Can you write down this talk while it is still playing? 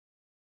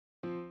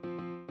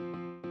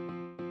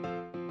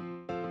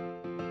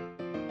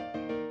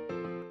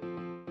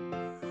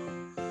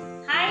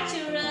Hi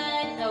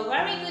children, a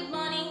very good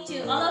morning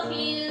to all of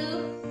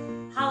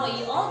you. How are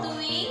you all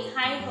doing?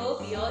 I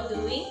hope you are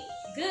doing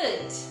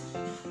good.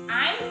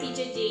 I'm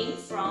Teacher Jane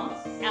from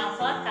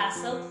Alpha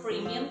Castle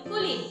Premium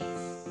Cooling.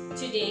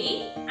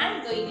 Today,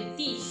 I'm going to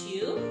teach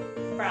you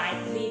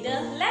Bright Leader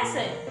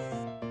lesson.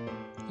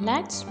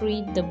 Let's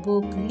read the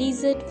book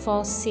Lizard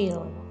for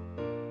Sale.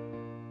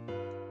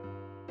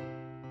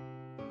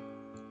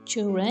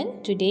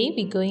 Children, today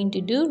we're going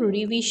to do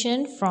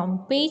revision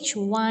from page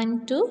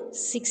 1 to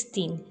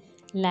 16.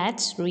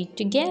 Let's read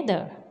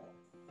together.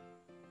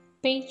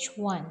 Page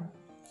 1.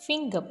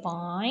 Finger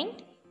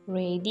point,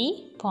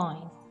 ready,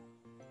 point.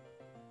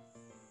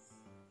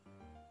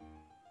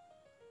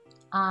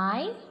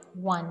 I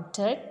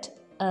wanted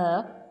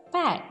a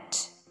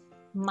pet.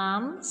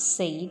 Mom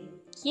said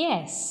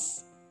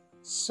yes.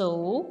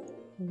 So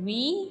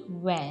we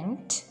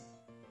went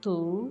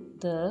to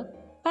the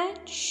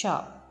pet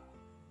shop.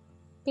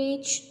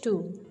 Page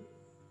 2.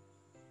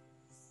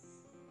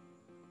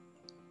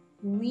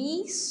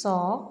 We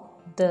saw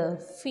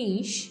the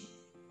fish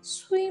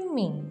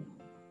swimming.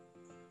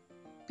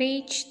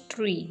 Page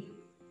 3.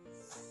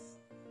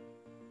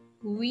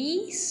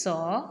 We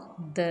saw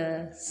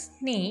the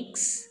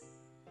snakes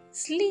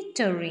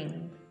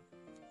slithering.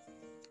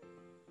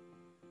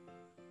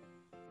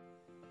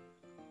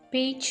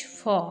 Page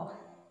 4.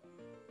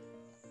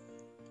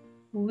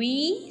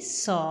 We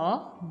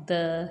saw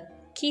the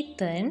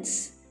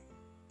kittens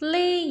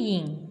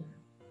playing.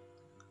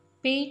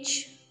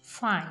 Page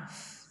 5.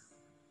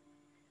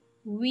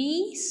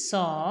 We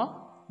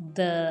saw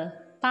the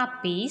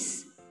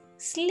puppies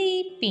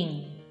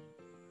sleeping.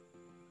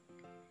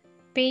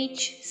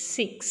 Page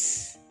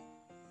 6.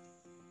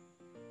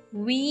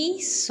 We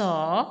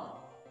saw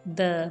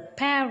the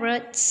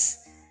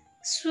parrots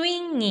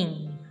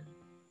swinging.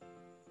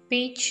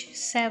 Page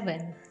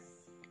 7.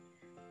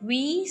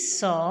 We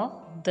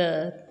saw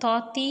the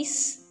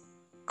tortoise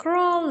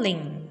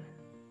crawling.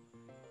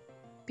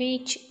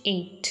 Page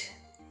 8.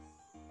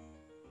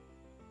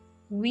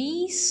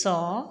 We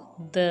saw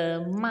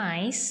the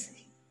mice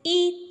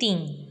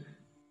eating.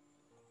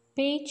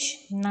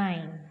 Page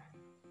 9.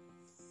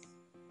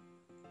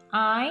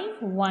 I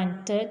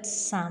wanted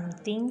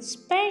something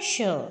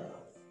special.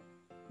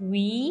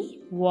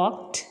 We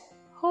walked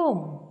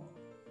home.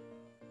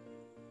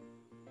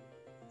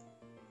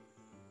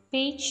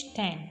 Page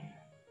 10.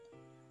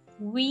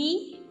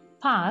 We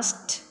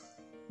passed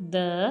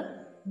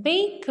the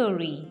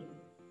bakery.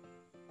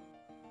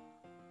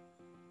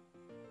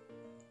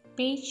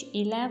 Page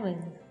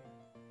 11.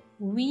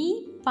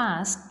 We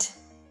passed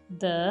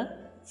the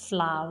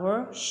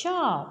flower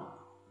shop.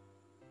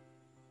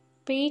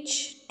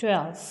 Page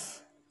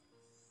 12.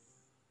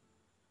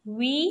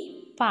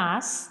 We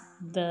passed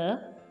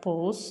the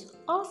post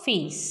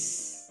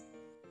office.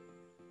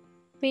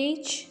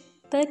 Page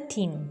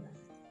 13.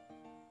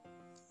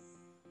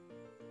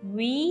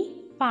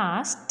 We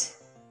passed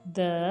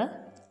the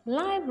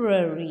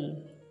library.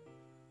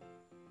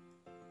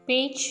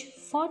 Page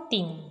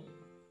 14.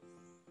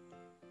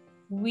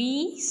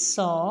 We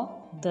saw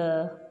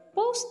the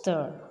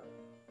poster.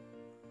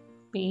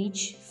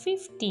 Page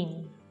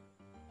 15.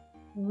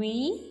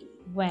 We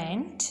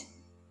went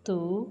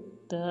to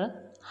the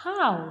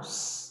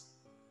house.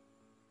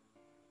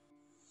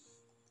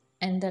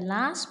 And the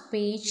last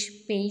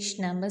page, page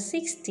number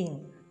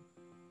 16.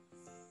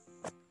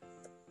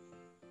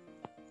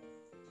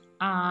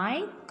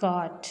 I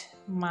got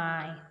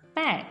my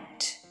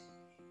pet.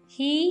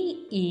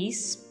 He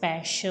is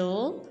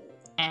special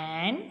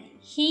and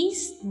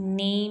his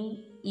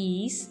name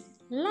is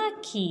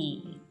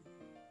Lucky.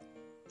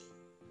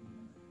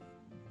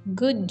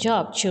 Good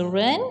job,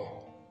 children.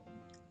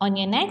 On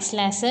your next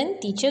lesson,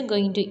 teacher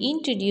going to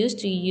introduce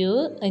to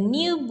you a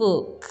new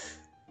book.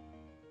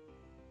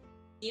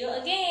 See you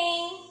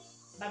again.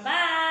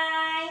 Bye-bye.